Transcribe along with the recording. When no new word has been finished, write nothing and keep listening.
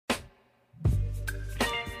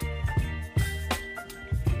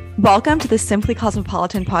Welcome to the Simply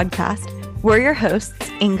Cosmopolitan podcast. We're your hosts,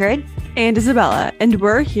 Ingrid and Isabella, and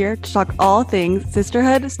we're here to talk all things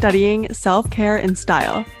sisterhood, studying, self-care, and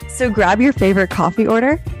style. So grab your favorite coffee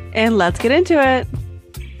order and let's get into it.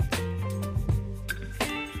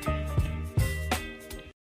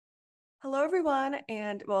 Hello, everyone,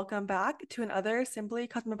 and welcome back to another Simply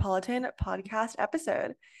Cosmopolitan podcast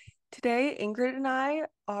episode. Today, Ingrid and I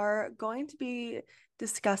are going to be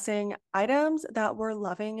discussing items that we're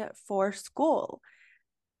loving for school.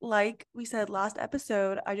 Like we said last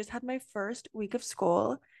episode, I just had my first week of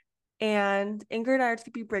school, and Ingrid and I are going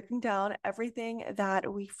to be breaking down everything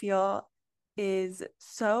that we feel is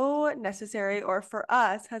so necessary or for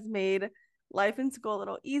us has made life in school a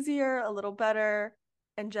little easier, a little better,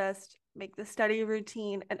 and just make the study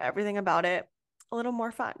routine and everything about it a little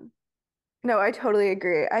more fun. No, I totally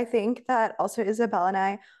agree. I think that also Isabella and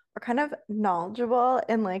I are kind of knowledgeable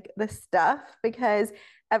in like the stuff because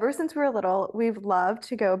ever since we were little, we've loved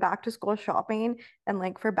to go back to school shopping and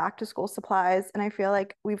like for back to school supplies. And I feel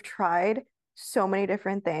like we've tried so many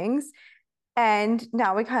different things. And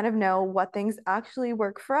now we kind of know what things actually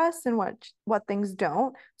work for us and what things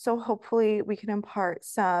don't. So hopefully we can impart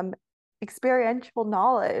some experiential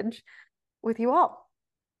knowledge with you all.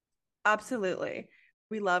 Absolutely.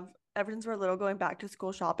 We love, ever since we're little, going back to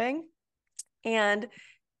school shopping. And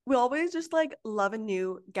we always just like love a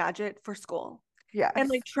new gadget for school. Yeah. And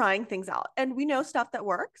like trying things out. And we know stuff that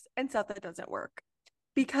works and stuff that doesn't work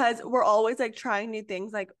because we're always like trying new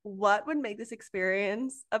things. Like what would make this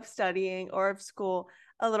experience of studying or of school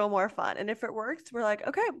a little more fun? And if it works, we're like,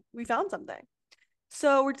 okay, we found something.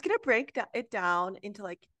 So we're just going to break it down into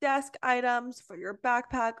like desk items for your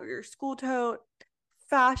backpack or your school tote,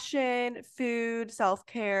 fashion, food,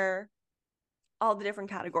 self-care, all the different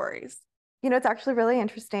categories. You know, it's actually really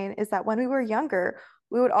interesting is that when we were younger,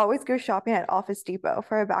 we would always go shopping at Office Depot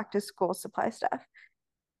for our back to school supply stuff.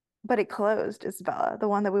 But it closed, Isabella. The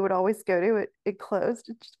one that we would always go to, it closed.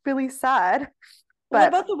 It's really sad. But what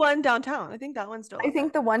about the one downtown? I think that one's still open. I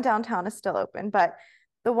think the one downtown is still open, but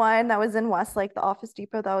the one that was in Westlake, the Office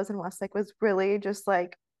Depot that was in Westlake was really just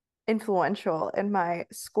like influential in my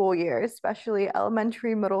school years, especially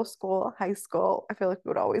elementary, middle school, high school. I feel like we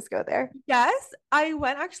would always go there. Yes, I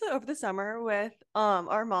went actually over the summer with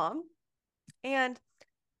our mom, and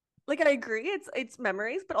like I agree, it's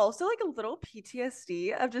memories, but also like a little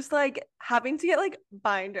PTSD of just like having to get like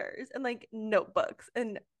binders and like notebooks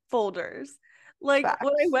and folders. Like Facts.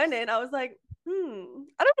 when I went in, I was like, I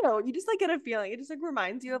don't know. You just like get a feeling. It just like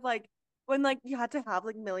reminds you of like when like you had to have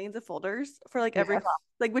like millions of folders for like every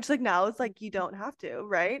like which like now it's like you don't have to,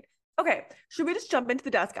 right? Okay, should we just jump into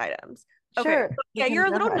the desk items? Okay, Sure. so get your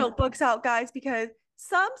little notebooks out, guys, because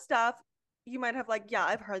some stuff you might have like, yeah,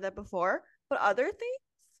 I've heard that before, but other things,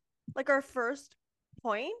 like our first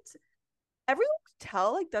point, everyone could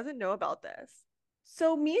tell like doesn't know about this.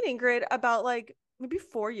 So me and Ingrid about like maybe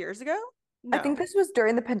 4 years ago. I think this was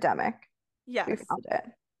during the pandemic. Yes. We found it.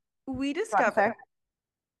 We discovered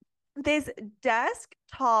this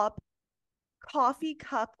desktop coffee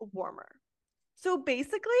cup warmer. So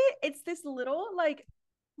basically, it's this little like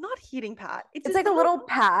not heating pad. It's like a little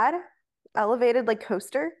pad, elevated like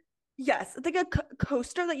coaster. Yes, it's like a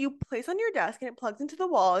coaster that you place on your desk and it plugs into the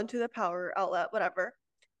wall, into the power outlet, whatever.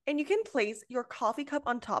 And you can place your coffee cup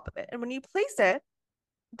on top of it. And when you place it,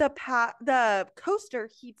 the coaster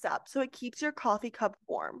heats up, so it keeps your coffee cup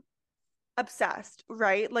warm. Obsessed,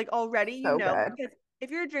 right? Like already you know, because if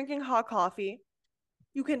you're drinking hot coffee,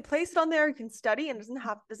 you can place it on there, you can study and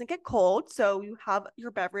doesn't get cold, so you have your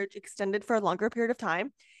beverage extended for a longer period of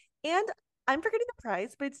time. And I'm forgetting the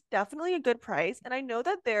price, but it's definitely a good price. And I know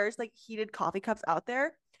that there's like heated coffee cups out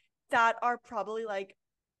there that are probably like,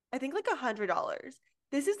 I think like $100.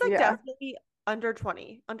 This is like definitely under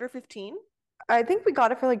 20, under 15. I think we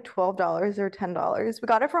got it for like $12 or $10. We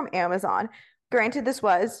got it from Amazon. Granted, this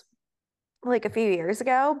was like a few years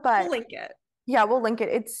ago, but we'll link it. Yeah, we'll link it.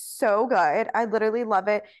 It's so good. I literally love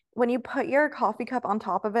it. When you put your coffee cup on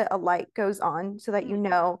top of it, a light goes on so that you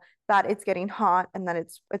know that it's getting hot and that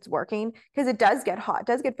it's working, because it does get hot. It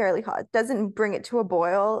does get fairly hot. It doesn't bring it to a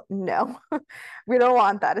boil. No, we don't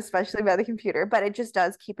want that, especially by the computer, but it just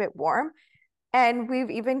does keep it warm. And we've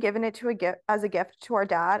even given it to as a gift to our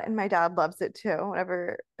dad, and my dad loves it too.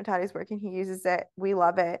 Whenever Daddy's working, he uses it. We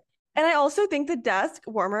love it. And I also think the desk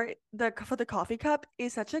warmer, for the coffee cup,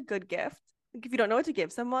 is such a good gift. Like if you don't know what to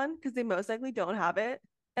give someone, because they most likely don't have it.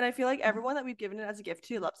 And I feel like everyone that we've given it as a gift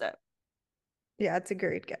to loves it. Yeah, it's a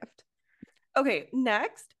great gift. Okay,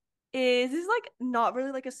 next is like not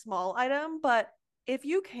really like a small item, but if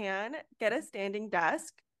you can get a standing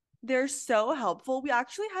desk, they're so helpful. We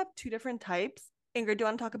actually have two different types. Ingrid, do you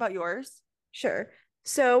want to talk about yours? Sure.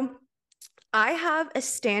 So I have a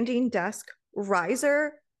standing desk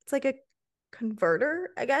riser. It's like a converter,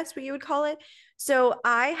 I guess what you would call it. So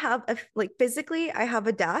I have physically, I have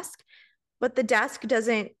a desk, but the desk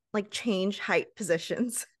doesn't like change height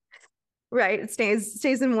positions, right? It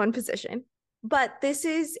stays in one position. But this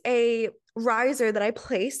is a riser that I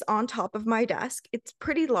place on top of my desk. It's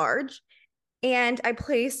pretty large, and I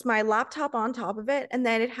place my laptop on top of it, and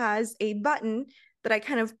then it has a button that I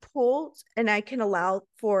kind of pull, and I can allow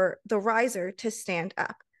for the riser to stand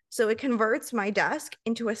up. So it converts my desk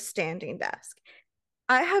into a standing desk.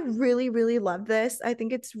 I have really, really loved this. I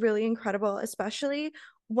think it's really incredible, especially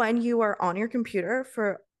when you are on your computer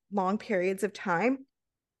for long periods of time.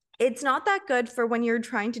 It's not that good for when you're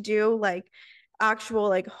trying to do like actual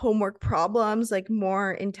like homework problems, like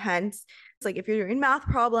more intense. It's like if you're doing math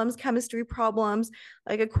problems, chemistry problems,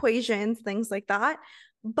 like equations, things like that.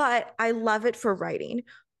 But I love it for writing.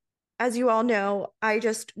 As you all know, I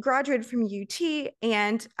just graduated from UT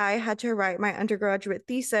and I had to write my undergraduate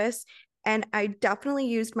thesis. And I definitely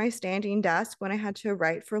used my standing desk when I had to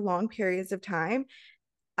write for long periods of time.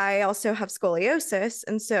 I also have scoliosis.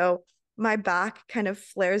 And so my back kind of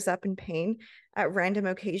flares up in pain at random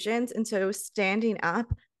occasions. And so standing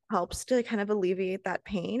up helps to kind of alleviate that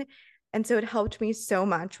pain. And so it helped me so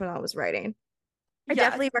much when I was writing. I Yes.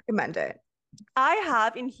 definitely recommend it. I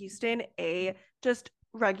have in Houston a just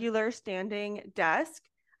regular standing desk.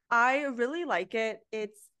 I really like it.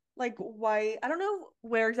 It's like white. I don't know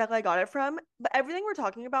where exactly I got it from, but everything we're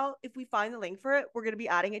talking about, if we find the link for it, we're going to be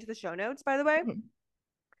adding it to the show notes, by the way. Mhm.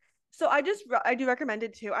 So I do recommend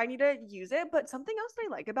it too. I need to use it, but something else that I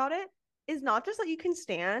like about it is not just that you can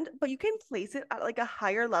stand, but you can place it at like a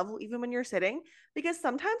higher level even when you're sitting, because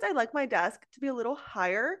sometimes I like my desk to be a little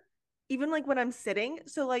higher even like when I'm sitting.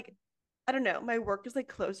 So like I don't know, my work is like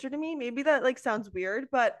closer to me. Maybe that like sounds weird,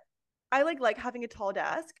 but I like having a tall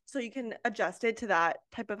desk so you can adjust it to that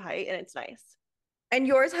type of height and it's nice. And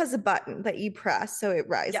yours has a button that you press so it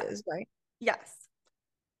Yeah. rises, right? Yes.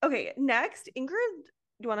 Okay, next, Ingrid,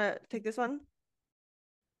 do you want to take this one?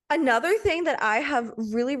 Another thing that I have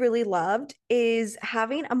really, really loved is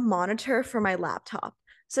having a monitor for my laptop.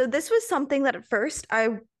 So this was something that at first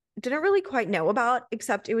I didn't really quite know about,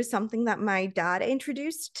 except it was something that my dad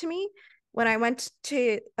introduced to me when I went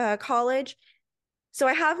to college. So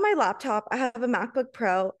I have my laptop, I have a MacBook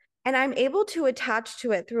Pro, and I'm able to attach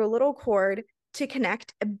to it through a little cord to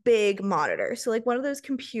connect a big monitor. So, like one of those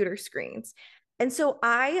computer screens. And so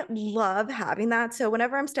I love having that. So,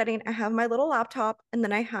 whenever I'm studying, I have my little laptop and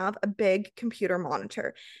then I have a big computer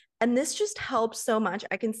monitor. And this just helps so much.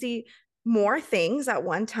 I can see more things at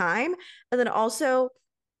one time. And then also,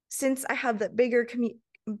 since I have the bigger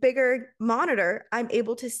monitor, I'm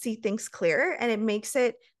able to see things clearer and it makes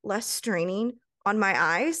it less straining on my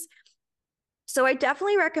eyes. So I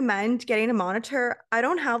definitely recommend getting a monitor. I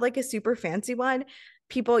don't have like a super fancy one.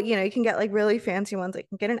 People, you can get like really fancy ones. Like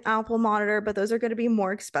you can get an Apple monitor, but those are going to be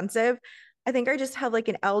more expensive. I think I just have like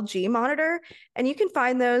an LG monitor, and you can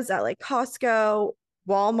find those at like Costco,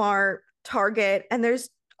 Walmart, Target, and there's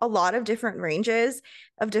a lot of different ranges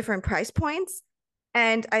of different price points.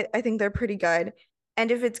 And I think they're pretty good. And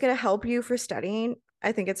if it's going to help you for studying,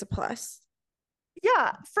 I think it's a plus.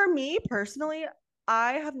 Yeah, for me personally,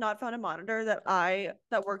 I have not found a monitor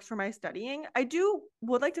that works for my studying. I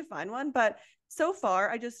would like to find one, but so far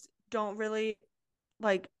I just don't really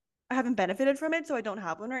like I haven't benefited from it, so I don't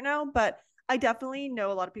have one right now, but I definitely know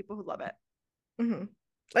a lot of people who love it. Mm-hmm.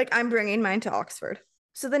 Like I'm bringing mine to Oxford.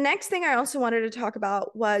 So the next thing I also wanted to talk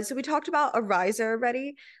about was, so we talked about a riser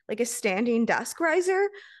already, like a standing desk riser,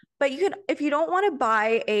 but you could, if you don't want to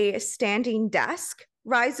buy a standing desk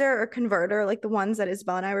riser or converter, like the ones that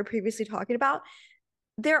Isabel and I were previously talking about,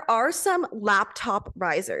 there are some laptop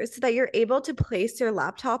risers that you're able to place your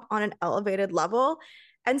laptop on an elevated level.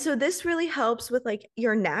 And so this really helps with like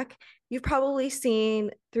your neck. You've probably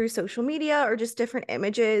seen through social media or just different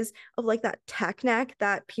images of like that tech neck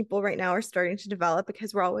that people right now are starting to develop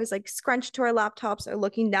because we're always like scrunched to our laptops or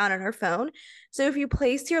looking down on our phone. So if you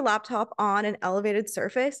place your laptop on an elevated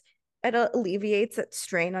surface, it alleviates that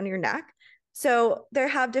strain on your neck. So there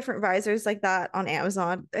have different risers like that on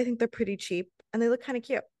Amazon. I think they're pretty cheap and they look kind of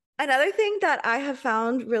cute. Another thing that I have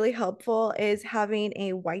found really helpful is having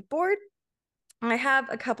a whiteboard. I have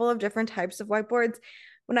a couple of different types of whiteboards.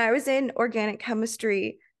 When I was in organic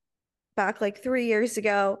chemistry back like 3 years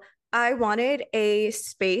ago, I wanted a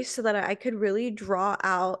space so that I could really draw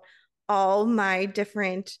out all my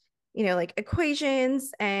different like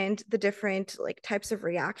equations and the different like types of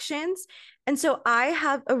reactions. And so I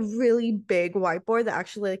have a really big whiteboard that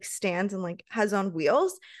actually like stands and like has on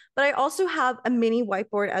wheels, but I also have a mini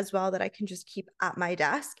whiteboard as well that I can just keep at my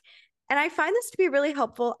desk. And I find this to be really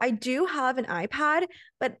helpful. I do have an iPad,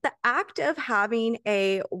 but the act of having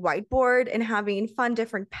a whiteboard and having fun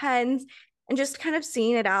different pens and just kind of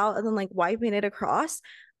seeing it out and then like wiping it across,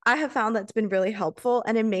 I have found that's been really helpful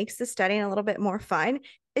and it makes the studying a little bit more fun,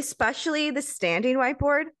 especially the standing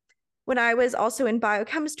whiteboard. When I was also in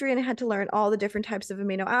biochemistry and I had to learn all the different types of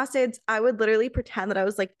amino acids, I would literally pretend that I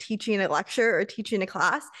was like teaching a lecture or teaching a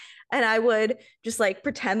class. And I would just like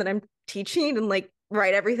pretend that I'm teaching and like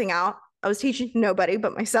write everything out. I was teaching nobody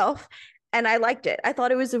but myself. And I liked it. I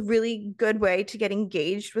thought it was a really good way to get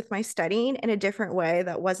engaged with my studying in a different way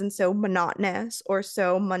that wasn't so monotonous or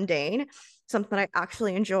so mundane, something that I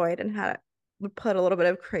actually enjoyed and would put a little bit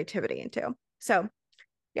of creativity into. So,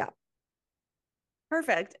 yeah.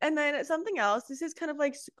 Perfect. And then something else, this is kind of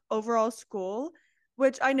like overall school,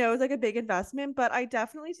 which I know is like a big investment, but I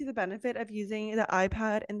definitely see the benefit of using the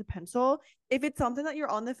iPad and the pencil. If it's something that you're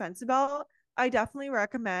on the fence about, I definitely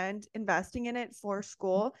recommend investing in it for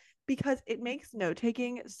school because it makes note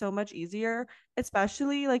taking so much easier,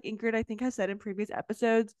 especially like Ingrid, I think, has said in previous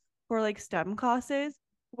episodes for like STEM classes,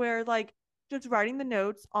 where like just writing the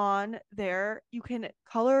notes on there, you can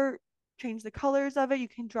change the colors of it, you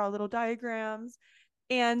can draw little diagrams.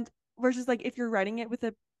 And versus like if you're writing it with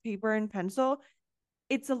a paper and pencil,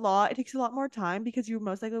 it takes a lot more time because you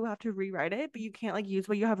most likely will have to rewrite it, but you can't like use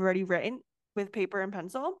what you have already written with paper and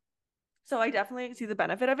pencil. So I definitely see the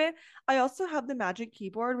benefit of it. I also have the Magic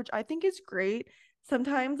Keyboard, which I think is great.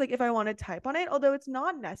 Sometimes, like if I want to type on it, although it's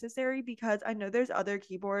not necessary because I know there's other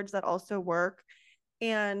keyboards that also work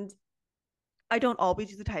and I don't always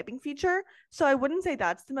use the typing feature. So I wouldn't say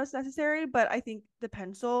that's the most necessary, but I think the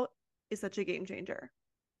pencil is such a game changer.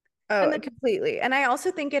 And Oh, then completely. And I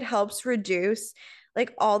also think it helps reduce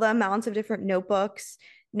like all the amounts of different notebooks,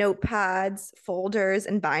 notepads, folders,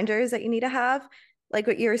 and binders that you need to have. Like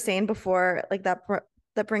what you were saying before, like that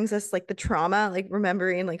brings us like the trauma, like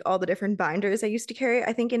remembering like all the different binders I used to carry.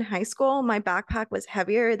 I think in high school, my backpack was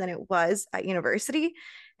heavier than it was at university.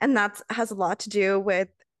 And that has a lot to do with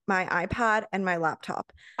my iPad and my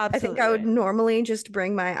laptop. I think I would absolutely. normally just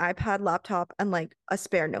bring my iPad, laptop, and like a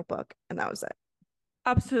spare notebook, and that was it.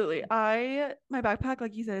 Absolutely. My backpack,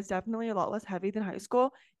 like you said, is definitely a lot less heavy than high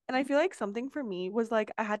school. And I feel like something for me was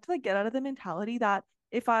like I had to like get out of the mentality that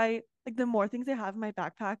if I like the more things I have in my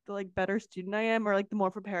backpack, the like better student I am or like the more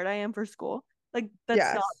prepared I am for school. Like that's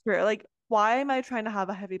not Yes. true. Like why am I trying to have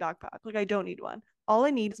a heavy backpack? Like I don't need one. All I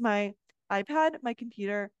need is my iPad, my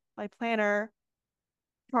computer, my planner,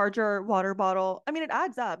 charger, water bottle. I mean, it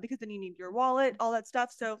adds up because then you need your wallet, all that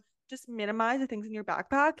stuff. So just minimize the things in your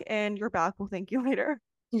backpack and your back will thank you later.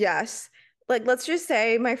 Yes. Like, let's just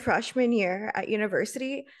say my freshman year at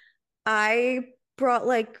university, I brought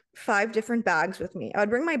like 5 different bags with me. I would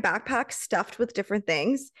bring my backpack stuffed with different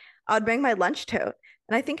things. I would bring my lunch tote.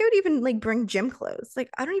 And I think I would even like bring gym clothes. Like,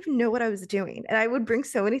 I don't even know what I was doing. And I would bring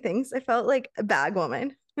so many things. I felt like a bag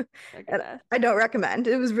woman. My And goodness. I don't recommend.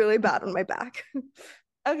 It was really bad on my back.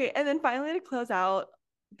 Okay, and then finally to close out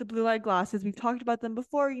the blue light glasses, we've talked about them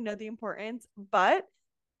before, you know the importance, but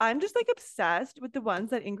I'm just like obsessed with the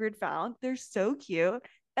ones that Ingrid found. They're so cute.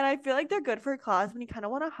 And I feel like they're good for a class when you kind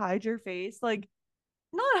of want to hide your face. Like,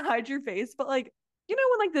 not hide your face, but like, you know,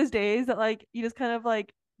 when like those days that like you just kind of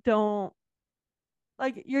like don't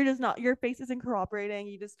like you're just not your face isn't cooperating,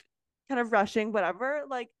 you just kind of rushing, whatever.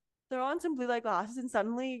 Like throw on some blue light glasses and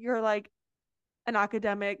suddenly you're like an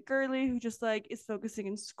academic girly who just like is focusing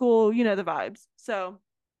in school, you know the vibes. So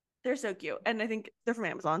they're so cute. And I think they're from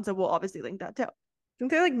Amazon, so we'll obviously link that too. I think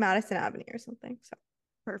they're like Madison Avenue or something. So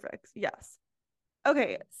Perfect. Yes.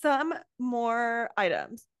 Okay, some more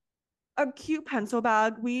items. A cute pencil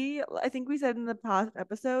bag. I think we said in the past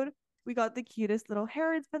episode, we got the cutest little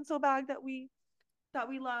Harrods pencil bag that we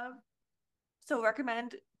love. So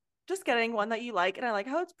recommend just getting one that you like. And I like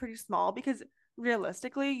how it's pretty small because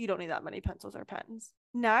realistically, you don't need that many pencils or pens.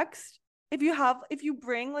 Next, if you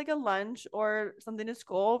bring like a lunch or something to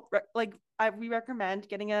school, we recommend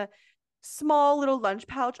getting a small little lunch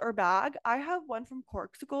pouch or bag. I have one from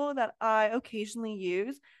Corkcicle that I occasionally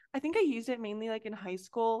use. I think I used it mainly like in high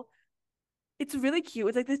school. It's really cute.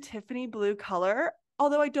 It's like the Tiffany blue color.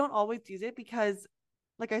 Although I don't always use it because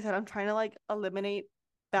like I said, I'm trying to like eliminate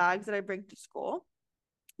bags that I bring to school.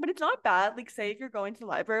 But it's not bad. Like, say if you're going to the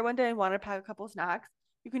library one day and want to pack a couple of snacks,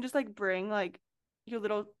 you can just like bring like your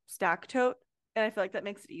little stack tote. And I feel like that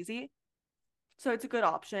makes it easy. So it's a good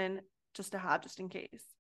option just to have just in case.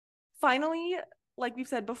 Finally, like we've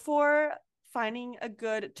said before, finding a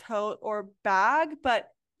good tote or bag. But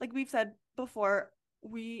like we've said before,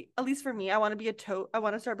 at least for me, I want to be a tote. I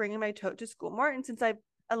want to start bringing my tote to school more. And since I've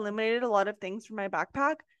eliminated a lot of things from my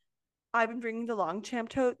backpack, I've been bringing the Longchamp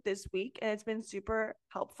tote this week and it's been super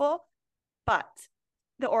helpful. But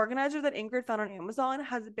the organizer that Ingrid found on Amazon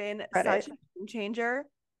has been such a game changer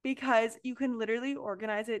because you can literally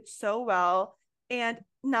organize it so well. And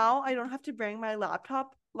now I don't have to bring my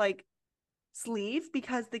laptop like sleeve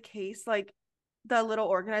because the case, like the little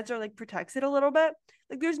organizer, like protects it a little bit.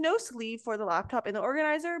 Like there's no sleeve for the laptop in the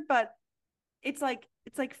organizer, but it's like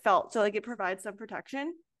felt, so like it provides some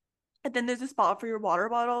protection. And then there's a spot for your water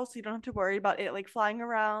bottle, so you don't have to worry about it like flying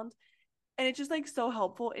around. And it's just like so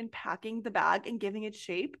helpful in packing the bag and giving it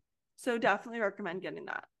shape. So definitely recommend getting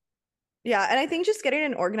that. Yeah, and I think just getting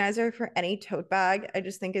an organizer for any tote bag, I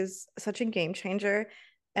just think is such a game changer.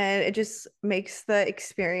 And it just makes the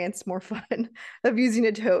experience more fun of using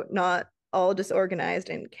a tote, not all disorganized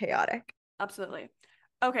and chaotic. Absolutely.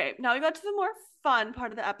 Okay, now we got to the more fun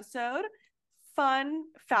part of the episode. Fun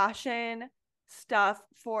fashion stuff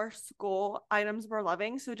for school, items we're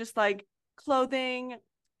loving. So just like clothing,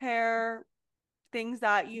 hair, things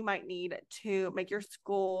that you might need to make your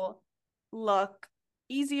school look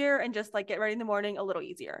easier and just like get ready in the morning a little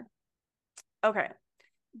easier. Okay,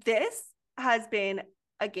 this has been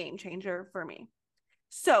a game changer for me.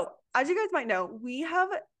 So as you guys might know, we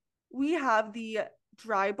have the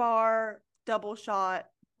Drybar double shot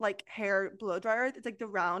like hair blow dryer. It's like the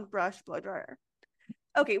round brush blow dryer.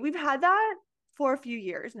 Okay, we've had that for a few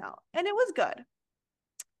years now, and it was good.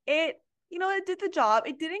 It did the job.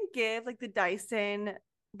 It didn't give like the Dyson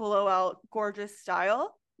blowout gorgeous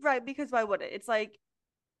style, right? Because why would it? It's like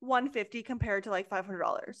 $150 compared to like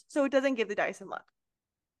 $500. So it doesn't give the Dyson look.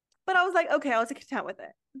 But I was like, okay, I was content with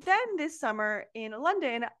it. Then this summer in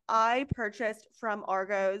London, I purchased from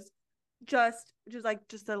Argos just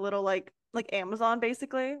a little like Amazon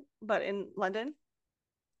basically, but in London.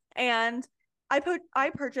 And I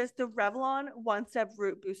purchased the Revlon One Step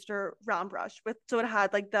Root Booster round brush so it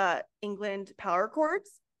had like the England power cords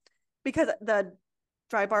because the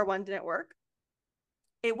Drybar one didn't work.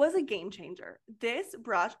 It was a game changer. This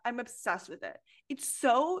brush, I'm obsessed with it. It's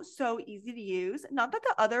so easy to use. Not that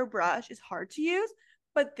the other brush is hard to use,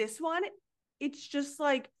 but this one, it's just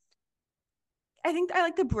like, I think I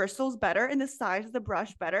like the bristles better and the size of the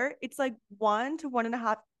brush better. It's like 1 to 1.5,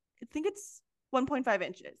 I think it's 1.5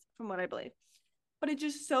 inches from what I believe. But it's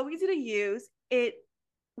just so easy to use. It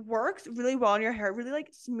works really well on your hair, really like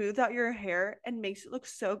smooths out your hair and makes it look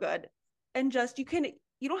so good. And just you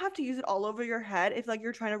don't have to use it all over your head if like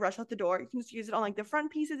you're trying to rush out the door. You can just use it on like the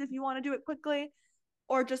front pieces if you want to do it quickly,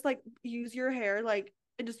 or just like use your hair like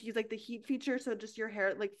and just use like the heat feature so just your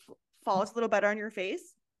hair like falls a little better on your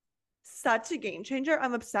face. Such a game changer.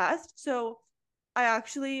 I'm obsessed. So I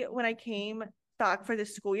actually, when I came back for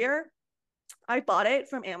this school year, I bought it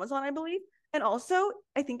from Amazon, I believe. And also,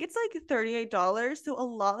 I think it's like $38, so a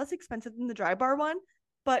lot less expensive than the Drybar one.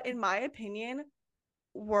 But in my opinion,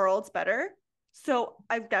 worlds better. So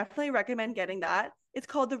I definitely recommend getting that. It's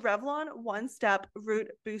called the Revlon One Step Root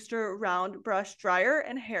Booster Round Brush Dryer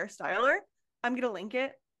and Hair Styler. I'm going to link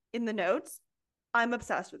it in the notes. I'm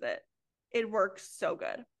obsessed with it. It works so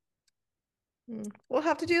good. We'll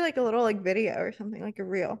have to do like a little like video or something, like a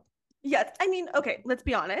reel. Yes. I mean, okay, let's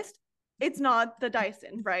be honest. It's not the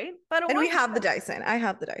Dyson, right? But we have the Dyson. I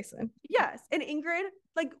have the Dyson. Yes. And Ingrid,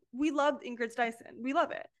 like we loved Ingrid's Dyson. We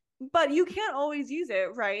love it. But you can't always use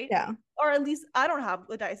it, right? Yeah. Or at least I don't have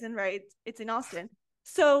the Dyson, right? It's in Austin.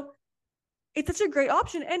 So it's such a great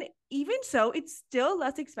option. And even so, it's still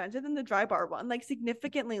less expensive than the Drybar one, like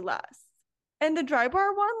significantly less. And the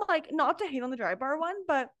Drybar one, like not to hate on the Drybar one,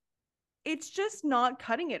 but it's just not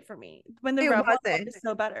cutting it for me when the Revlon one is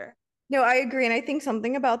so better. No, I agree. And I think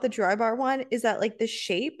something about the Drybar one is that like the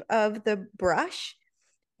shape of the brush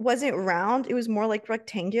wasn't round. It was more like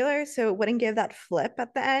rectangular. So it wouldn't give that flip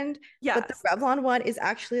at the end. Yes. But the Revlon one is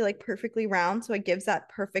actually like perfectly round. So it gives that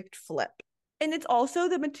perfect flip. And it's also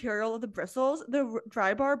the material of the bristles. The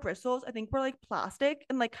Drybar bristles, I think, were like plastic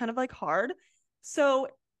and like kind of like hard. So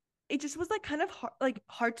it just was like kind of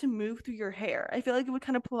hard to move through your hair. I feel like it would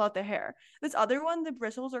kind of pull out the hair. This other one, the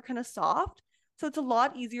bristles are kind of soft. So it's a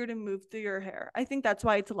lot easier to move through your hair. I think that's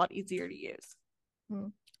why it's a lot easier to use.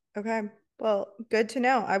 Okay. Well, good to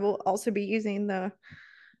know. I will also be using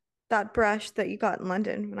that brush that you got in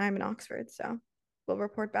London when I'm in Oxford. So we'll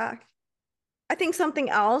report back. I think something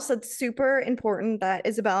else that's super important that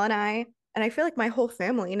Isabel and I feel like my whole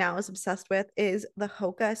family now is obsessed with is the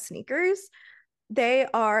Hoka sneakers. They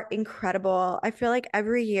are incredible. I feel like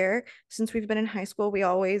every year since we've been in high school, we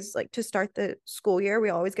always like to start the school year, we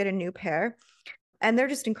always get a new pair. And they're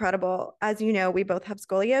just incredible. As you know, we both have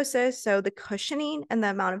scoliosis, so the cushioning and the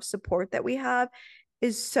amount of support that we have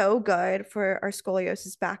is so good for our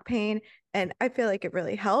scoliosis back pain. And I feel like it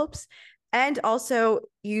really helps. And also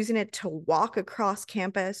using it to walk across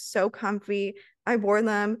campus, so comfy. I wore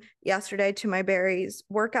them yesterday to my Barry's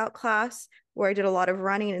workout class where I did a lot of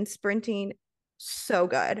running and sprinting. So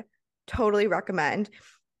good. Totally recommend.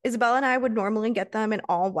 Isabella and I would normally get them in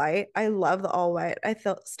all white. I love the all white.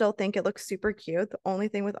 Still think it looks super cute. The only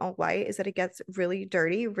thing with all white is that it gets really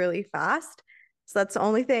dirty really fast. So that's the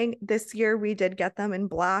only thing. This year we did get them in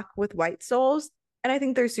black with white soles, and I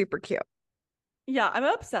think they're super cute. Yeah, I'm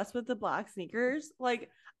obsessed with the black sneakers. Like,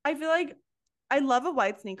 I feel like I love a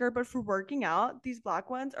white sneaker, but for working out, these black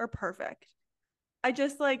ones are perfect. I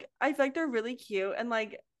just like I feel like they're really cute and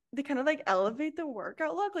like they kind of like elevate the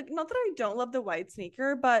workout look. Like, not that I don't love the white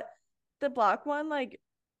sneaker, but the black one, like,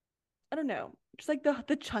 I don't know, just like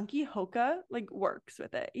the chunky Hoka like works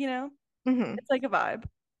with it, you know? Mhm. It's like a vibe.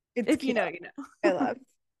 It's If you cute. know, you I know. love.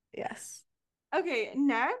 Yes. Okay,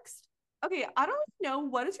 next. Okay, I don't know.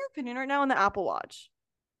 What is your opinion right now on the Apple Watch?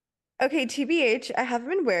 Okay, TBH, I haven't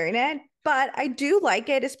been wearing it, but I do like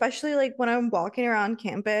it, especially like when I'm walking around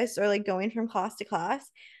campus or like going from class to class.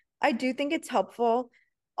 I do think it's helpful.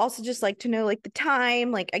 Also, just like to know like the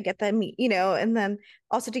time, like I get them, and then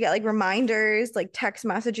also to get like reminders, like text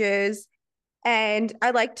messages. And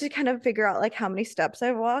I like to kind of figure out like how many steps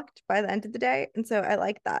I've walked by the end of the day. And so I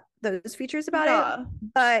like those features about it. Yeah.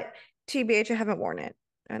 But TBH, I haven't worn it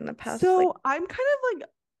in the past like So I'm kind of like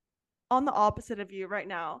on the opposite of you right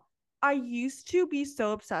now. I used to be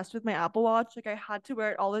so obsessed with my Apple Watch. Like I had to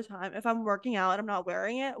wear it all the time. If I'm working out and I'm not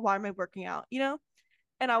wearing it, why am I working out? You know?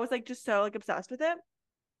 And I was like just so like obsessed with it.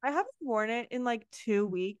 I haven't worn it in like 2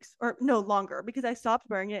 weeks or no longer because I stopped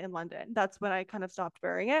wearing it in London. That's when I kind of stopped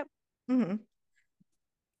wearing it. mhm,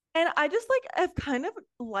 And I just like have kind of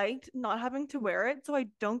liked not having to wear it so I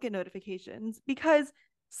don't get notifications because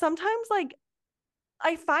sometimes like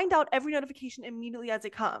I find out every notification immediately as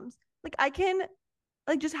it comes. Like I can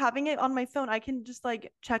like just having it on my phone, I can just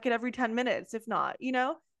like check it every 10 minutes if not, you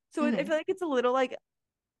know? So I mhm, feel like it's a little like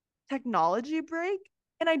technology break.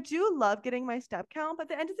 And I do love getting my step count, but at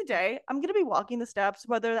the end of the day, I'm going to be walking the steps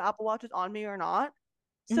whether the Apple Watch is on me or not.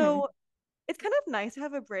 mhm. So it's kind of nice to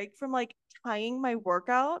have a break from like tying my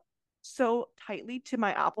workout so tightly to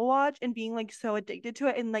my Apple Watch and being like so addicted to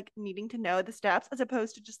it and like needing to know the steps as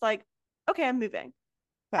opposed to just like, okay, I'm moving.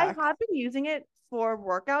 I Facts. have been using it for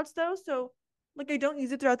workouts though. So like I don't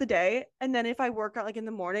use it throughout the day. And then if I work out like in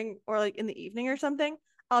the morning or like in the evening or something,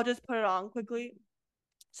 I'll just put it on quickly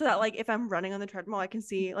so that like if I'm running on the treadmill, I can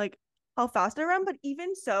see like how fast I run. But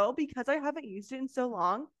even so, because I haven't used it in so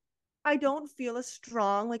long, I don't feel a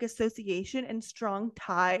strong like association and strong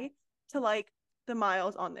tie to like the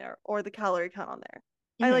miles on there or the calorie count on there.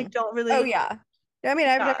 I like Mhm. don't Oh really, yeah. I mean,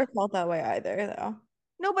 I've yeah. never felt that way either, though.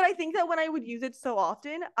 No, but I think that when I would use it so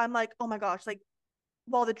often, I'm like, oh my gosh, like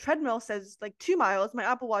while the treadmill says like 2 miles, my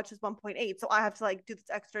Apple Watch is 1.8. So I have to like do this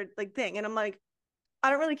extra like thing. And I'm like,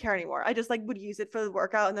 I don't really care anymore. I just like would use it for the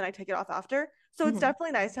workout and then I take it off after. So it's Mhm.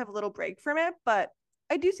 definitely nice to have a little break from it, but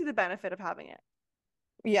I do see the benefit of having it.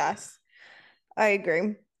 Yes, I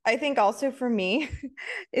agree. I think also for me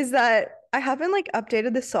is that I haven't like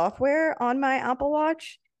updated the software on my Apple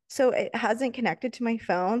Watch, so it hasn't connected to my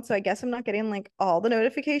phone. So I guess I'm not getting like all the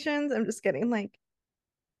notifications. I'm just getting like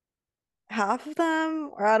half of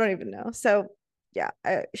them, or I don't even know. So yeah,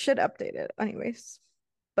 I should update it anyways.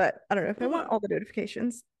 But I don't know if I want all the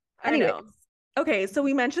notifications. I Anyways, know. Okay, so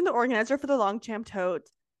we mentioned the organizer for the Longchamp tote.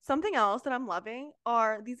 Something else that I'm loving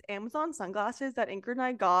are these Amazon sunglasses that Ingrid and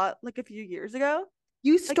I got like a few years ago.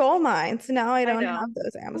 you Like, stole mine, so now I I don't know. have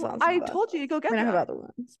those Well, Amazon I sunglasses. told you to go I get mean, I have them. other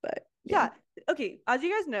ones, but yeah. Yeah. Okay. As you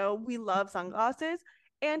guys know, we love sunglasses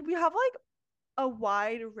and we have like a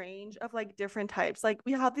wide range of like different types. Like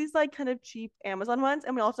we have these like kind of cheap Amazon ones,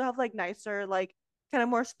 and we also have like nicer, like kind of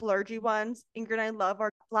more splurgy ones. Ingrid and I love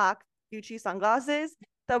our black Gucci sunglasses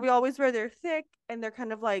that we always wear. They're thick and they're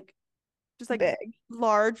kind of like just like Big.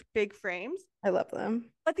 large, big frames. I love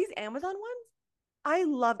them. But these Amazon ones, I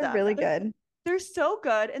love They're them. really good. They're so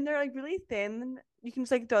good and they're like really thin. You can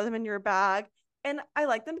just like throw them in your bag. And I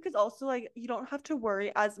like them because also like you don't have to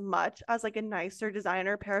worry as much as like a nicer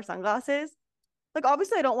designer pair of sunglasses. Like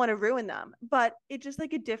obviously I don't want to ruin them, but it's just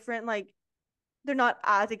like a different like they're not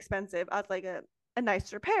as expensive as like a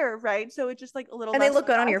nicer pair, right? So it's just like a little And they less look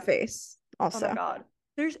good on stress. your face Oh my also. god.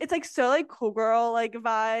 There's it's like so like cool girl like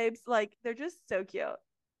vibes. Like they're just so cute.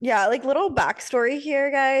 Yeah, like little backstory here,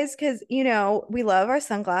 guys, because we love our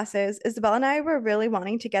sunglasses. Isabel and I were really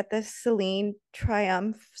wanting to get this Celine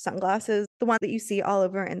Triumph sunglasses, the one that you see all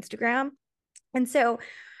over Instagram. And so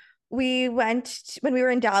when we were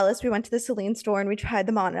in Dallas, we went to the Celine store and we tried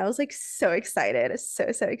them on. And I was like so excited, so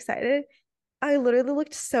excited. I literally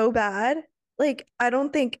looked so bad. Like, I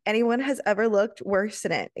don't think anyone has ever looked worse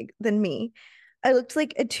in it than me. I looked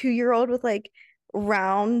like a 2-year-old with like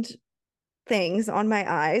round things on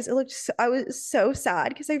my eyes. I was so sad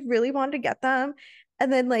because I really wanted to get them.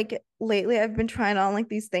 And then like lately I've been trying on like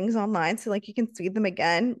these things online so like you can see them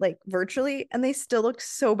again like virtually and they still look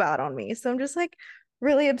so bad on me. So I'm just like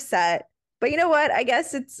really upset. But you know what? I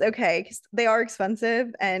guess it's okay because they are expensive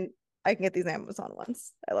and I can get these Amazon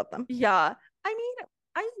ones. I love them. Yeah. I mean,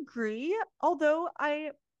 I agree. Although I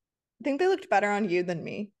think they looked better on you than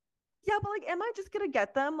me. yeah, but like, am I just gonna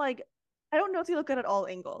get them? Like, I don't know if they look good at all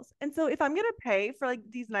angles. And so if I'm gonna pay for like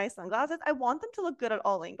these nice sunglasses, I want them to look good at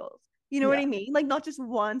all angles. You know what Yeah. I mean? Like not just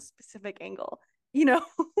one specific angle, you know?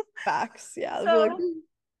 Facts. Yeah. So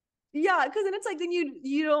yeah, because then it's like then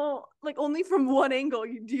you don't like only from one angle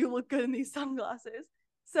do you look good in these sunglasses.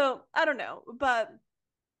 So I don't know. But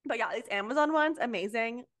yeah, these Amazon ones,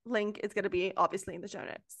 amazing. Link is gonna be obviously in the show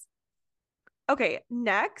notes. Okay,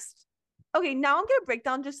 next. Okay, now I'm gonna break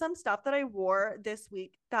down just some stuff that I wore this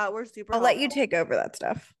week that were super I'll let you helpful. take over that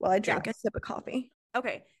stuff while I drink a Yes. sip of coffee.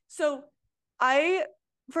 Okay, so I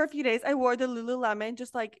for a few days I wore the Lululemon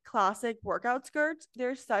just like classic workout skirts.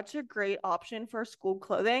 They're such a great option for school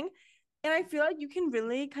clothing, and I feel like you can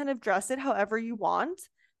really kind of dress it however you want.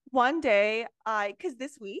 One day, because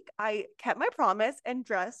this week I kept my promise and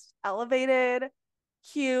dressed elevated,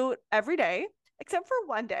 cute every day, except for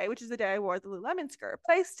one day, which is the day I wore the Lululemon skirt.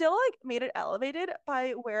 But I still like made it elevated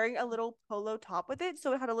by wearing a little polo top with it,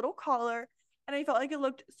 so it had a little collar, and I felt like it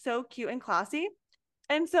looked so cute and classy.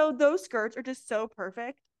 And so those skirts are just so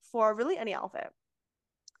perfect for really any outfit.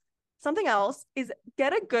 Something else is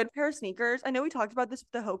get a good pair of sneakers. I know we talked about this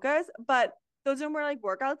with the Hokas, but those are more like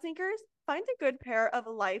workout sneakers. Find a good pair of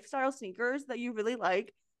lifestyle sneakers that you really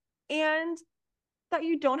like and that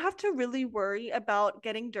you don't have to really worry about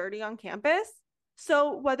getting dirty on campus.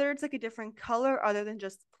 So whether it's like a different color other than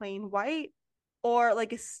just plain white or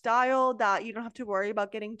like a style that you don't have to worry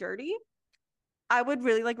about getting dirty, I would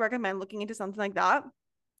really like recommend looking into something like that.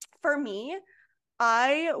 For me,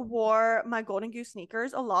 I wore my Golden Goose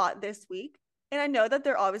sneakers a lot this week. And I know that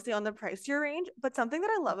they're obviously on the pricier range, but something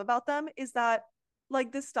that I love about them is that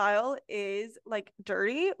like the style is like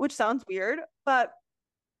dirty, which sounds weird, but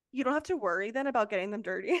you don't have to worry then about getting them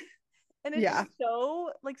dirty. And it's Yeah. just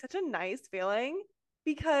so like such a nice feeling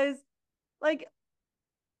because like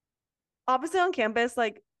obviously on campus,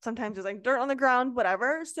 like sometimes there's like dirt on the ground,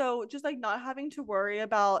 whatever. So just like not having to worry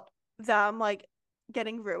about them like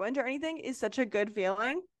getting ruined or anything is such a good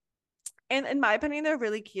feeling. And in my opinion, they're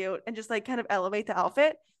really cute and just like kind of elevate the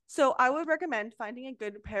outfit. So I would recommend finding a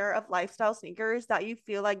good pair of lifestyle sneakers that you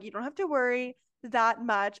feel like you don't have to worry that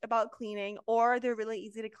much about cleaning or they're really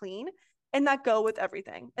easy to clean and that go with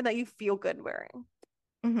everything and that you feel good wearing.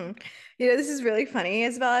 Mm-hmm. This is really funny,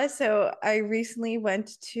 Isabella. So I recently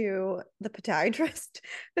went to the podiatrist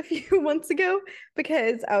a few months ago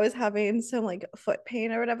because I was having some like foot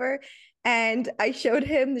pain or whatever. And I showed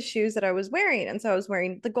him the shoes that I was wearing. And so I was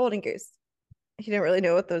wearing the Golden Goose. He didn't really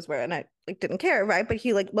know what those were, and I like didn't care, right? But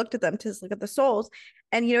he like looked at them to look at the soles.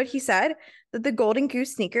 And you know what he said? That the Golden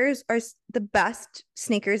Goose sneakers are the best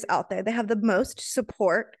sneakers out there. They have the most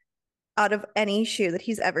support out of any shoe that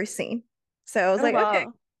he's ever seen. So I was Oh like, okay,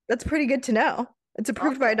 wow. that's pretty good to know. It's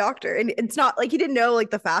approved by a Awesome. doctor. And it's not like he didn't know like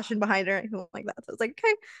the fashion behind it or anything like that. So I was like,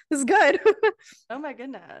 okay, this is good. Oh my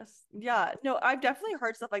goodness. Yeah. No, I've definitely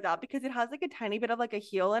heard stuff like that because it has like a tiny bit of like a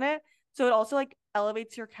heel in it. So it also like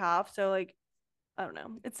elevates your calf. So like I don't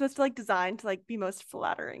know. It's supposed to like designed to like be most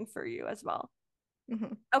flattering for you as well.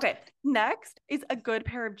 Mhm. Okay, next is a good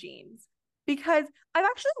pair of jeans because I've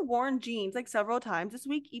actually worn jeans like several times this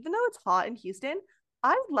week, even though it's hot in Houston.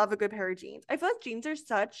 I love a good pair of jeans. I feel like jeans are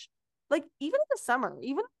such like even in the summer,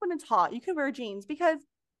 even when it's hot, you can wear jeans because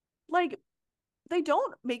like they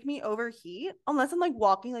don't make me overheat unless I'm like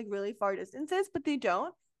walking like really far distances, but they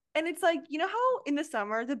don't. And it's like, you know how in the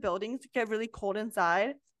summer the buildings get really cold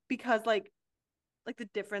inside because like the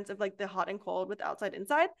difference of like the hot and cold with outside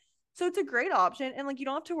inside. So it's a great option. And like you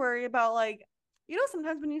don't have to worry about like,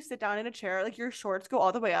 sometimes when you sit down in a chair, like your shorts go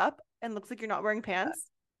all the way up and looks like you're not wearing pants.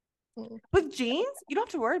 Mm, With jeans, you don't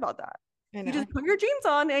have to worry about that. I You know. just put your jeans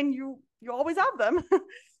on and you always have them.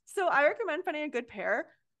 So I recommend finding a good pair.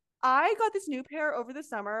 I got this new pair over the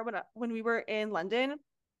summer when we were in London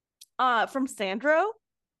from Sandro.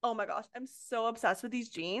 Oh my gosh, I'm so obsessed with these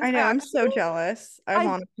jeans. I know, I'm so jealous. I I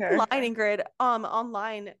want a bought pair. line Ingrid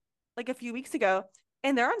online like a few weeks ago,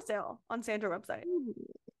 and they're on sale on Sandra website.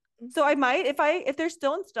 So I might, if they're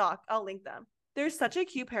still in stock, I'll link them. They're such a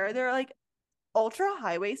cute pair. They're like ultra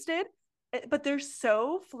high waisted, but they're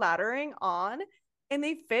so flattering on, and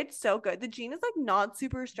they fit so good. The jean is like not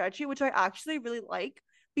super stretchy, which I actually really like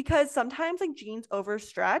because sometimes like jeans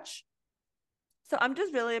overstretch. So I'm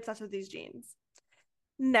just really obsessed with these jeans.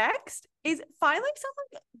 Next is find like some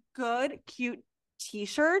like good, cute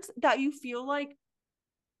t-shirts that you feel like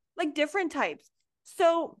different types.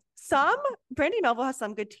 So some Brandy Melville has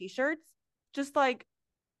some good t-shirts, just like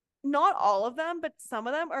not all of them, but some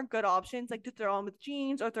of them are good options, like to throw on with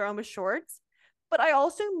jeans or throw on with shorts. But I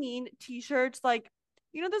also mean t-shirts like,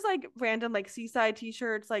 you know, there's like random like seaside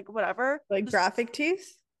t-shirts, like whatever. Like graphic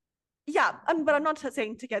tees? Yeah, but I'm not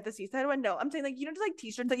saying to get the seaside one. No, I'm saying like, you know, just like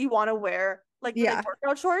t-shirts that you want to wear, like with Yeah. like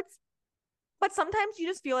workout shorts. But sometimes you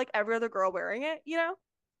just feel like every other girl wearing it, you know?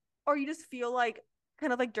 Or you just feel like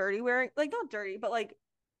kind of like dirty wearing, like not dirty, but like,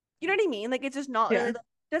 you know what I mean? Like it's just not really,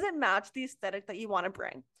 doesn't match the aesthetic that you want to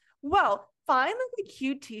bring. Well, find like a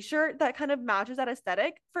cute t-shirt that kind of matches that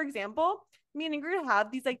aesthetic. For example, me and Ingrid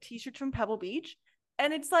have these like t-shirts from Pebble Beach.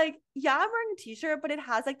 And it's like, yeah, I'm wearing a t-shirt, but it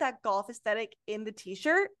has like that golf aesthetic in the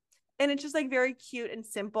t-shirt. And it's just like very cute and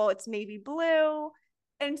simple. It's navy blue.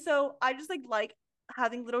 And so I just like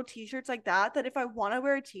having little t-shirts like that, that if I want to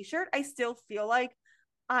wear a t-shirt, I still feel like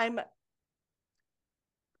I'm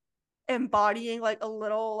embodying like a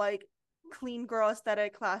little like clean girl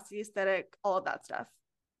aesthetic, classy aesthetic, all of that stuff.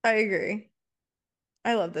 I agree.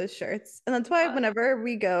 I love those shirts. And that's why whenever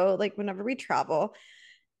we go, like whenever we travel,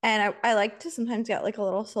 and I like to sometimes get like a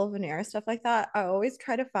little souvenir stuff like that. I always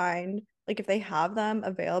try to find like if they have them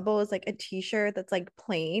available is like a t-shirt that's like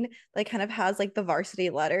plain, like kind of has like the varsity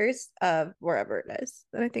letters of wherever it is.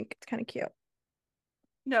 And I think it's kind of cute.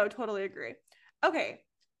 No, totally agree. Okay.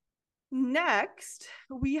 Next,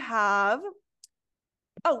 we have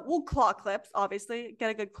claw clips, obviously. Get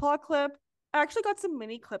a good claw clip. I actually got some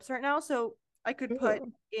mini clips right now, so I could put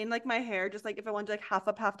in like my hair, just like if I wanted to like half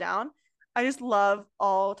up, half down. I just love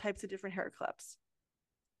all types of different hair clips.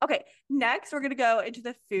 Okay, next we're gonna go into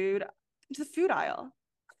the food aisle.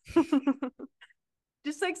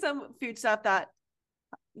 Just like some food stuff that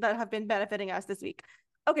have been benefiting us this week.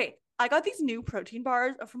 Okay, I got these new protein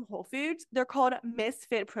bars from Whole Foods. They're called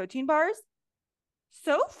Misfit protein bars.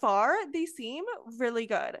 So far, they seem really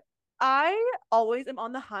good. I always am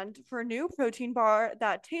on the hunt for a new protein bar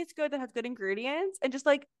that tastes good, that has good ingredients, and just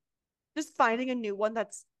finding a new one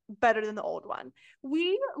that's better than the old one.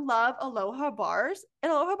 We love Aloha bars,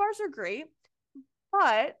 and Aloha bars are great,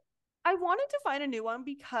 but I wanted to find a new one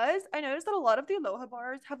because I noticed that a lot of the Aloha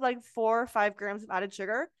bars have like 4 or 5 grams of added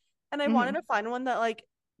sugar, and I wanted to find one that like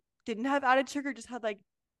didn't have added sugar, just had like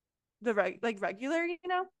the regular, you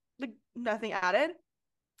know, like nothing added.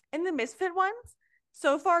 And the Misfit ones,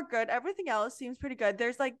 so far good. Everything else seems pretty good.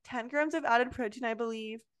 There's like 10 grams of added protein, I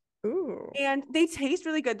believe. Ooh. And they taste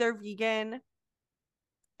really good. They're vegan.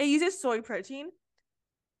 It uses soy protein.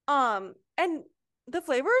 And the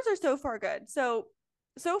flavors are so far good. So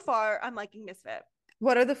far I'm liking Misfit.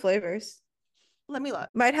 What are the flavors? Let me look.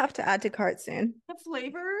 Might have to add to cart soon. The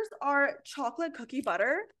flavors are chocolate cookie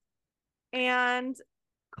butter and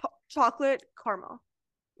chocolate caramel.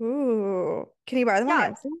 Ooh. Can you buy them on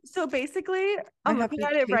Amazon? So basically, I'm looking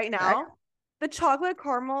at it right now. The chocolate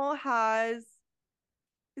caramel has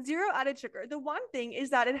 0 added sugar. The one thing is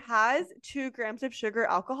that it has 2 grams of sugar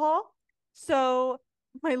alcohol. So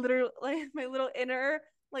my little inner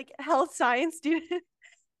like health science student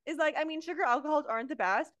is like, I mean, sugar alcohols aren't the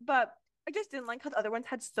best, but I just didn't like how the other ones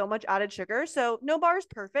had so much added sugar. So no bar is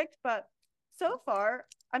perfect, but so far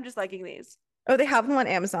I'm just liking these. Oh, they have them on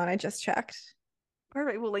Amazon. I just checked.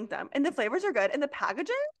 Perfect. We'll link them. And the flavors are good. And the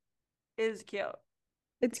packaging is cute.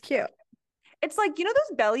 It's cute. It's like, you know,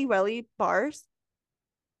 those Belly Welly bars?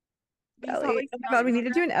 Belly. Oh my God, we need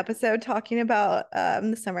to do an episode talking about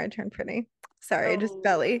the summer I turned pretty. Sorry, just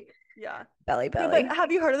belly. Yeah. Belly. Yeah, but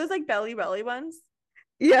have you heard of those like Belly Welly ones?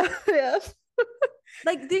 Yeah.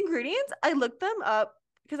 Like the ingredients, I looked them up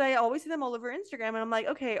because I always see them all over Instagram, and I'm like,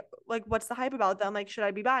 okay, like what's the hype about them? Like, should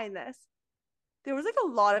I be buying this? There was like a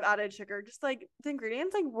lot of added sugar. Just like the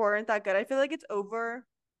ingredients like weren't that good. I feel like it's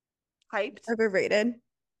hyped. Overrated.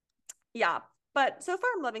 Yeah. But so far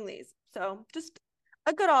I'm loving these. So just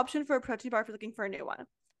a good option for a protein bar if you're looking for a new one.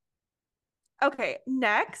 Okay,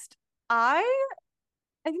 next, I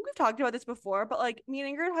think we've talked about this before, but like me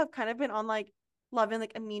and Ingrid have kind of been on like loving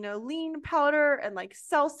like amino lean powder and like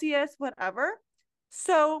Celsius, whatever.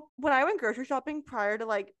 So when I went grocery shopping prior to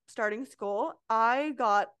like starting school, I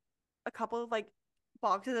got a couple of like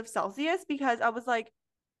boxes of Celsius because I was like,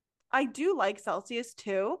 I do like Celsius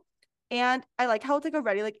too. And I like how it's like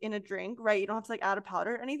already like in a drink, right? You don't have to like add a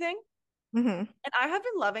powder or anything. Mm-hmm. And I have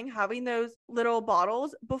been loving having those little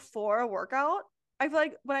bottles before a workout. I feel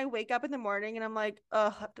like when I wake up in the morning and I'm like, I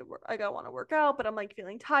have to work, I don't want to work out, but I'm like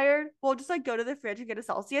feeling tired. Well, just like go to the fridge and get a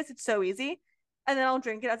Celsius. It's so easy. And then I'll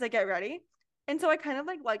drink it as I get ready. And so I kind of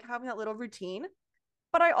like having that little routine.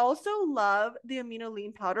 But I also love the amino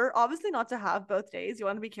lean powder. Obviously, not to have both days. You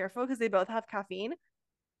want to be careful because they both have caffeine.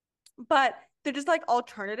 But they're just like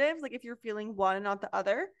alternatives, like if you're feeling one and not the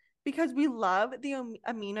other, because we love the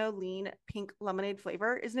amino lean pink lemonade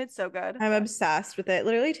flavor. Isn't it so good? I'm obsessed with it.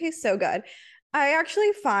 Literally tastes so good. I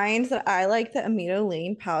actually find that I like the amino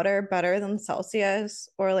lean powder better than Celsius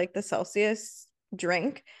or like the Celsius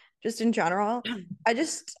drink, just in general.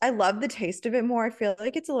 I love the taste of it more. I feel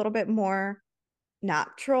like it's a little bit more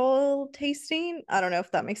natural tasting. I don't know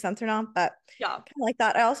if that makes sense or not, but Yeah. kind of like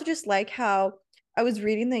that. I also just like how I was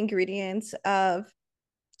reading the ingredients of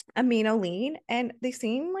amino lean and they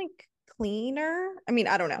seem like cleaner. I mean,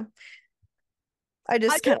 I don't know. I I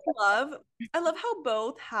just just kind of I love how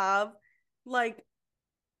both have like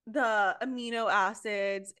the amino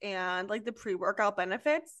acids and like the pre-workout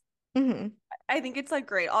benefits. Mhm. I think it's like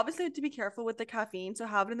great. Obviously, to be careful with the caffeine, so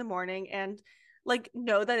have it in the morning and like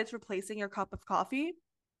know that it's replacing your cup of coffee.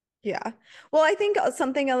 Yeah. Well, I think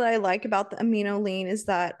something that I like about the amino lean is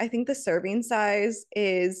that I think the serving size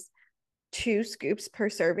is 2 scoops per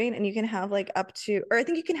serving, and you can have like up to, or I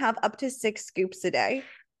think you can have up to 6 scoops a day.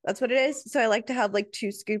 That's what it is. So I like to have like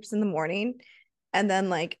 2 scoops in the morning and then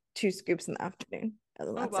like 2 scoops in the afternoon. And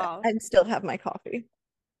then Oh that's it. wow. And still have my coffee.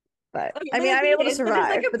 But Okay, I but mean, the I'm thing able to is, this is like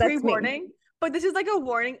survive, a but that's me. pre-warning. But this is like a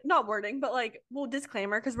warning, not warning, but like, well,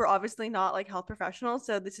 disclaimer, because we're obviously not like health professionals,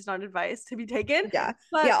 so this is not advice to be taken. Yeah. Yeah.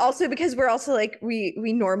 But Also because we're also like we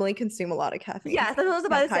normally consume a lot of caffeine. yes, that's what I was We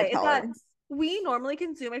about have to high say. Is that tolerance. we normally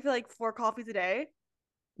consume, I feel like 4 coffees a day.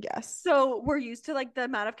 Yes. So we're used to like the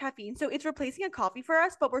amount of caffeine. So it's replacing a coffee for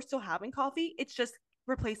us, but we're still having coffee. It's just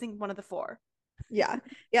replacing one of the four. Yeah.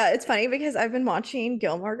 Yeah. It's funny because I've been watching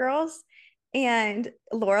Gilmore Girls and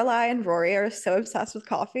Lorelai and Rory are so obsessed with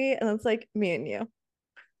coffee. And it's like me and you.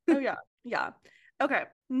 Oh yeah. Yeah. Okay.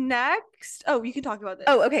 Next. Oh, you can talk about this.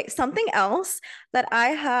 Oh, okay. Something else that I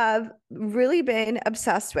have really been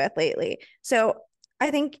obsessed with lately. So I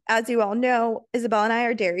think, as you all know, Isabel and I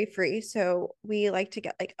are dairy free. So we like to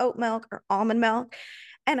get like oat milk or almond milk.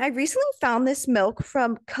 And I recently found this milk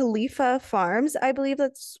from Khalifa Farms. I believe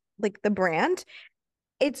that's like the brand.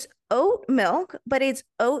 It's oat milk, but it's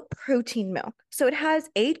oat protein milk. So it has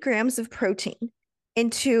 8 grams of protein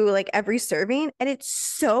into like every serving, and it's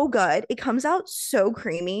so good. It comes out so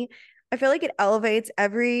creamy. I feel like it elevates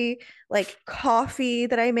every like coffee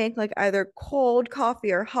that I make, like either cold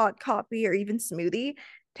coffee or hot coffee or even smoothie.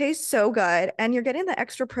 Tastes so good, and you're getting the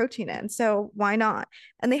extra protein in. So why not?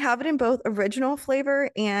 And they have it in both original flavor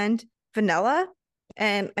and vanilla,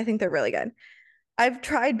 and I think they're really good. I've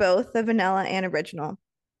tried both the vanilla and original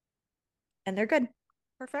and they're good.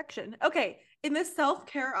 Perfection. Okay. In the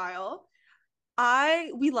self-care aisle,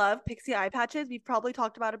 we love Pixie eye patches. We've probably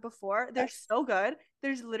talked about it before. They're Yes. so good.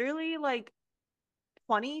 There's literally like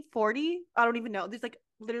 20, 40. I don't even know. There's like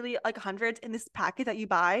literally like hundreds in this packet that you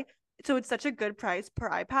buy. So it's such a good price per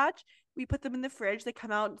eye patch. We put them in the fridge. They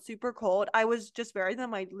come out super cold. I was just wearing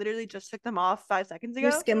them. I literally just took them off 5 seconds Your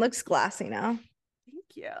ago. skin looks glassy now.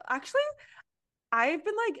 Thank you. Actually, I've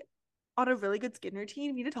been like on a really good skin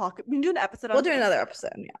routine. We need to talk. We need to do an episode We'll on do skin another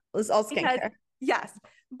episode. Yeah. It's all because skincare. yes,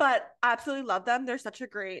 but absolutely love them. They're such a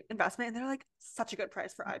great investment and they're like such a good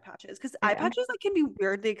price for eye patches because I eye know. patches like can be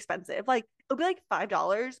weirdly expensive. Like it'll be like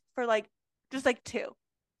 $5 for like just like two.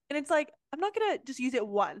 And it's like, I'm not gonna just use it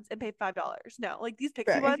once and pay $5. No, like these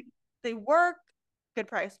Pixie Right. ones, they work, good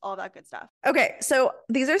price, all that good stuff. Okay, so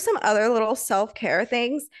these are some other little self-care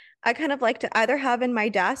things I kind of like to either have in my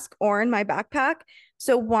desk or in my backpack.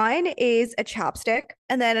 So one is a chapstick,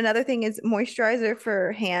 and then another thing is moisturizer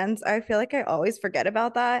for hands. I feel like I always forget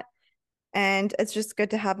about that. And it's just good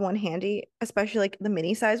to have one handy, especially like the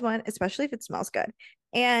mini size one, especially if it smells good.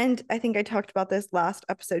 And I think I talked about this last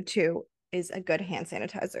episode too, is a good hand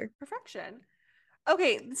sanitizer. Perfection.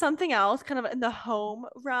 Okay, something else kind of in the home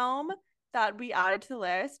realm that we added to the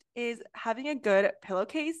list is having a good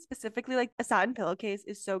pillowcase, specifically like a satin pillowcase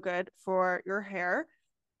is so good for your hair.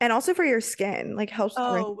 And also for your skin, like helps with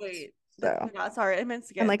Oh, wrinkles. wait. So, Sorry, I meant and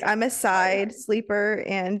skin. like I'm a Sorry. side sleeper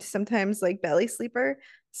and sometimes like belly sleeper.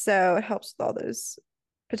 So it helps with all those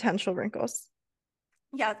potential wrinkles.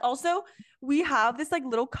 Yes. Also, we have this like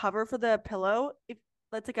little cover for the pillow. If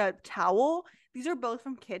that's like a towel. These are both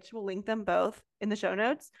from Kitsch. We'll link them both in the show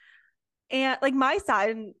notes. And like my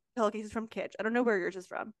side pillowcase is from Kitsch. I don't know where yours is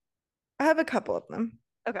from. I have a couple of them.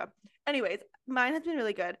 Okay. Anyways, mine has been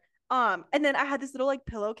really good. And then I had this little like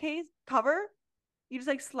pillowcase cover. You just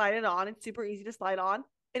like slide it on. It's super easy to slide on.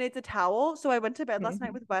 And it's a towel. So I went to bed last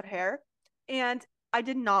night with wet hair. And I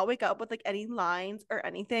did not wake up with like any lines or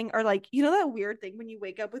anything. Or like, you know that weird thing when you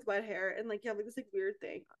wake up with wet hair and like you have like this like weird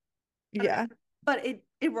thing. Yeah. But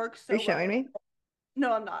it works so Are you showing well. me?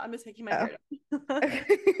 No, I'm not. I'm just taking my hair down. Okay.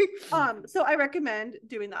 So I recommend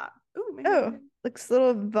doing that. Ooh, my Oh, hair. looks a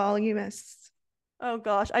little voluminous. Oh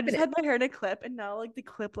gosh. I just had my hair in a clip and now like the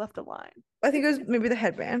clip left a line. I think it was maybe the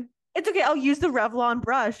headband. It's okay. I'll use the Revlon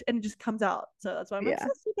brush and it just comes out. So that's why I'm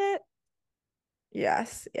obsessed with it.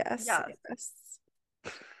 Yes.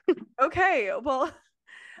 Okay. Well,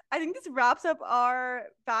 I think this wraps up our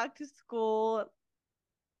back to school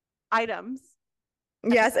items.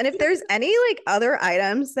 Yes. And if there's any like other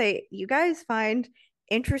items that you guys find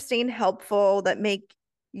interesting, helpful, that make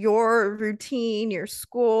your routine, your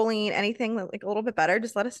schooling, anything like a little bit better,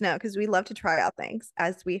 just let us know because we love to try out things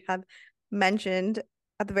as we have mentioned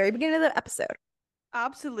at the very beginning of the episode.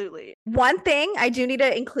 Absolutely. One thing I do need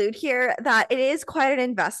to include here that it is quite an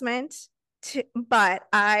investment, but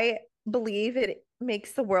I believe it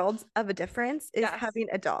makes the world of a difference is having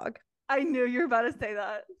a dog. I knew you were about to say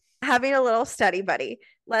that. Having a little study buddy.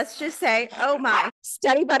 Let's just say, oh my,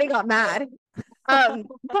 study buddy got mad.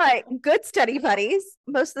 But good study buddies,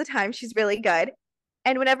 most of the time she's really good.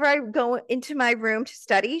 And whenever I go into my room to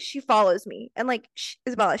study, she follows me. And like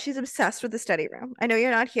Isabella, she's obsessed with the study room. I know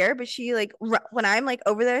you're not here, but she like when I'm like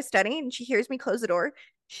over there studying and she hears me close the door,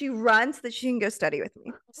 she runs so that she can go study with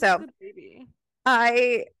me. So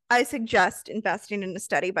I suggest investing in a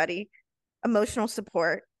study buddy, emotional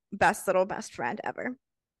support, best friend ever.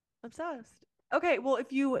 Obsessed. Okay, well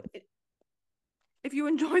if you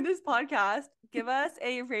enjoyed this podcast, give us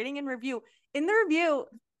a rating and review. In the review,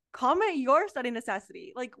 comment your study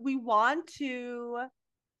necessity. Like we want to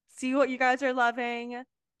see what you guys are loving,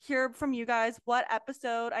 hear from you guys what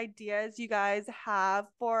episode ideas you guys have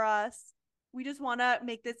for us. We just want to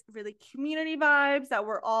make this really community vibes that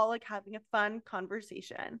we're all like having a fun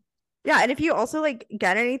conversation. Yeah, and if you also like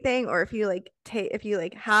get anything, or if you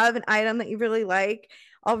like have an item that you really like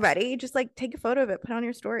already, just like take a photo of it, put it on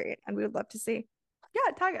your story, and we would love to see.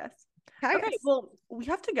 Yeah, tag us. Okay, well, we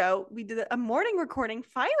have to go. We did a morning recording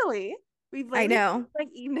finally. I know, like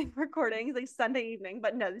evening recordings, like Sunday evening,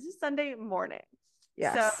 but no, this is Sunday morning.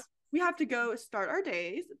 Yes. So we have to go start our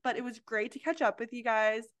days, but it was great to catch up with you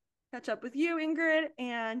guys, catch up with you, Ingrid,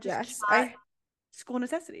 and just chat school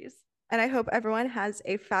necessities. And I hope everyone has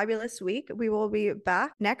a fabulous week. We will be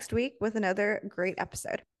back next week with another great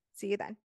episode. See you then.